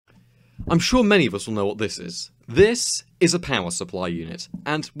I'm sure many of us will know what this is. This is a power supply unit,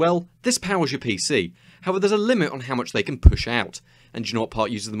 and, well, this powers your PC. However, there's a limit on how much they can push out. And do you know what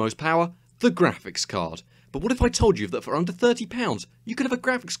part uses the most power? The graphics card. But what if I told you that for under £30, you could have a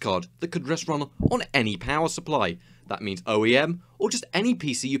graphics card that could just run on any power supply? That means OEM, or just any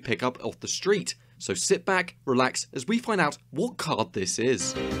PC you pick up off the street. So sit back, relax, as we find out what card this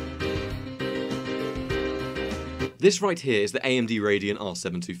is. This right here is the AMD Radeon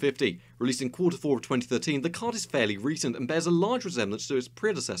R7 250. Released in Q4 of 2013, the card is fairly recent and bears a large resemblance to its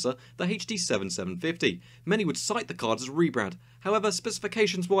predecessor, the HD7 750. Many would cite the card as a rebrand, however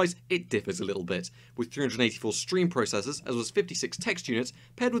specifications wise it differs a little bit, with 384 stream processors as well as 56 text units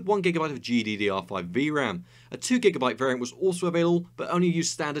paired with 1GB of GDDR5 VRAM. A 2GB variant was also available but only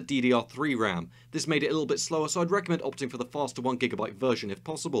used standard DDR3 RAM. This made it a little bit slower, so I'd recommend opting for the faster 1GB version if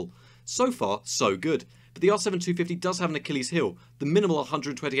possible. So far, so good. But the R7 250 does have an Achilles heel. The minimal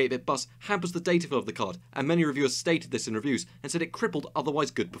 128-bit bus hampers the data flow of the card, and many reviewers stated this in reviews and said it crippled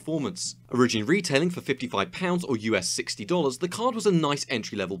otherwise good performance. Originally retailing for £55 or US $60, the card was a nice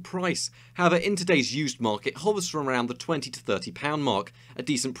entry-level price. However, in today's used market, hovers from around the £20 to £30 mark, a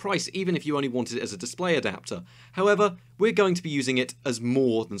decent price even if you only wanted it as a display adapter. However, we're going to be using it as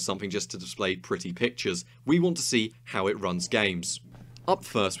more than something just to display pretty pictures. We want to see how it runs games. Up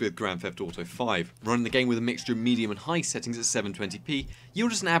first with Grand Theft Auto 5. Running the game with a mixture of medium and high settings at 720p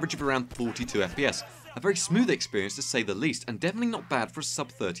yields us an average of around 42 FPS. A very smooth experience to say the least, and definitely not bad for a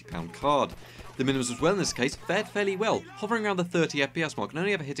sub £30 card. The minimums as well in this case fared fairly well, hovering around the 30 FPS mark and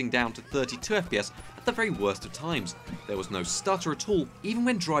only ever hitting down to 32 FPS at the very worst of times. There was no stutter at all, even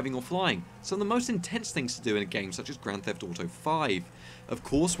when driving or flying, some of the most intense things to do in a game such as Grand Theft Auto 5. Of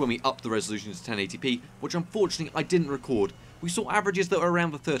course, when we upped the resolution to 1080p, which unfortunately I didn't record, we saw averages that were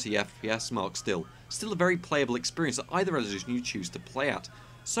around the 30 FPS mark still. Still a very playable experience at either resolution you choose to play at.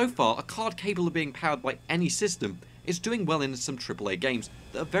 So far, a card capable of being powered by any system is doing well in some AAA games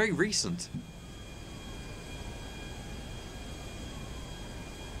that are very recent.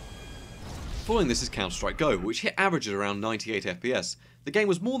 Following this is Counter-Strike Go, which hit averages around 98 FPS. The game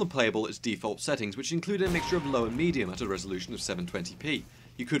was more than playable at its default settings, which included a mixture of low and medium at a resolution of 720p.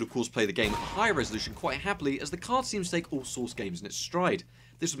 You could of course play the game at a higher resolution quite happily, as the card seems to take all source games in its stride.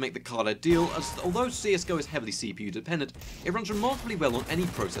 This would make the card ideal, as although CSGO is heavily CPU dependent, it runs remarkably well on any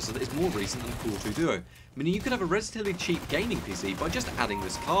processor that is more recent than Core 2 Duo, meaning you could have a relatively cheap gaming PC by just adding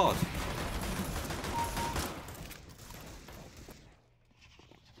this card.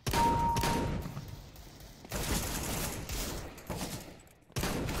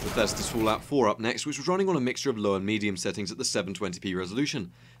 Bethesda's Fallout 4 up next, which was running on a mixture of low and medium settings at the 720p resolution.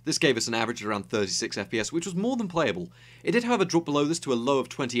 This gave us an average of around 36 FPS, which was more than playable. It did however drop below this to a low of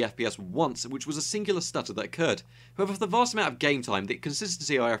 20 FPS once, which was a singular stutter that occurred. However, for the vast amount of game time, the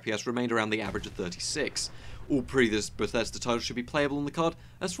consistency of our FPS remained around the average of 36. All previous Bethesda titles should be playable on the card,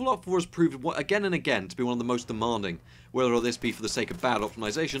 as Fallout 4 has proved again and again to be one of the most demanding. Whether this be for the sake of bad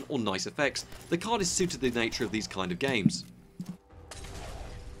optimization or nice effects, the card is suited to the nature of these kind of games.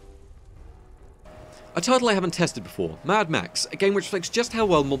 A title I haven't tested before, Mad Max, a game which reflects just how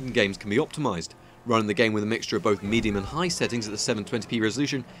well modern games can be optimised. Running the game with a mixture of both medium and high settings at the 720p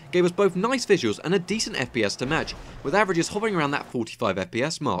resolution gave us both nice visuals and a decent FPS to match, with averages hovering around that 45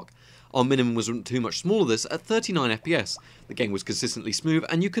 FPS mark. Our minimum wasn't too much smaller this at 39 FPS. The game was consistently smooth,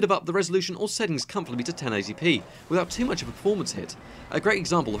 and you could have upped the resolution or settings comfortably to 1080p without too much of a performance hit. A great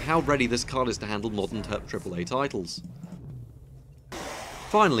example of how ready this card is to handle modern AAA titles.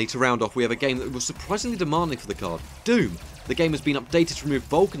 Finally, to round off, we have a game that was surprisingly demanding for the card, Doom. The game has been updated to remove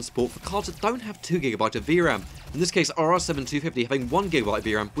Vulkan support for cards that don't have 2GB of VRAM. In this case, our R7 250 having 1GB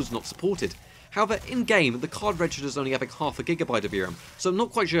VRAM was not supported. However, in-game, the card registers only having half a gigabyte of VRAM, so I'm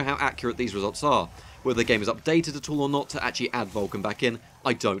not quite sure how accurate these results are. Whether the game is updated at all or not to actually add Vulkan back in,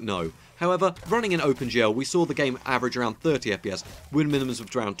 I don't know. However, running in OpenGL, we saw the game average around 30 FPS, with minimums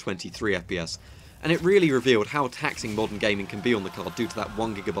of around 23 FPS. And it really revealed how taxing modern gaming can be on the card due to that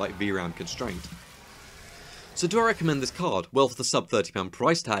 1GB VRAM constraint. So do I recommend this card? Well, for the sub £30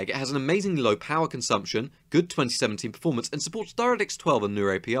 price tag, it has an amazingly low power consumption, good 2017 performance, and supports DirectX 12 and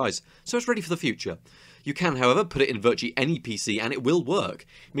newer APIs, so it's ready for the future. You can, however, put it in virtually any PC and it will work,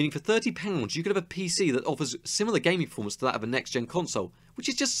 meaning for £30 you could have a PC that offers similar gaming performance to that of a next-gen console, which which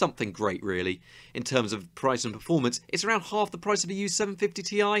is just something great really. In terms of price and performance, it's around half the price of a used 750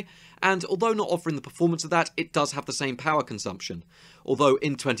 Ti, and although not offering the performance of that, it does have the same power consumption. Although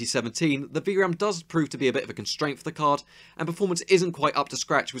in 2017, the VRAM does prove to be a bit of a constraint for the card, and performance isn't quite up to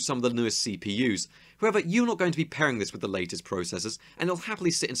scratch with some of the newest CPUs. However, you're not going to be pairing this with the latest processors, and it'll happily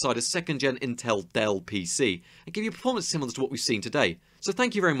sit inside a 2nd gen Intel Dell PC, and give you performance similar to what we've seen today. So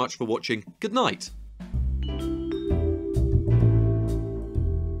thank you very much for watching, good night!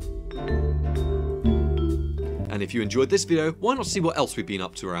 And if you enjoyed this video, why not see what else we've been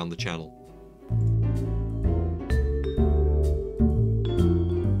up to around the channel?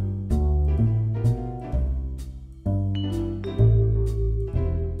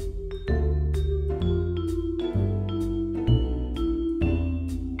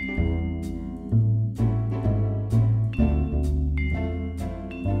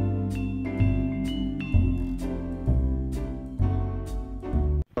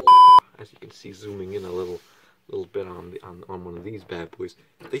 As you can see, zooming in a little bit on one of these bad boys,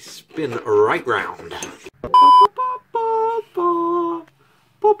 they spin right round.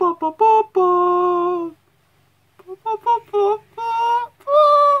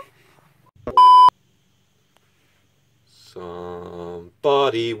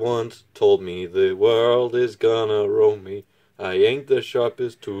 Somebody once told me the world is gonna roll me. I ain't the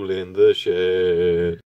sharpest tool in the shed.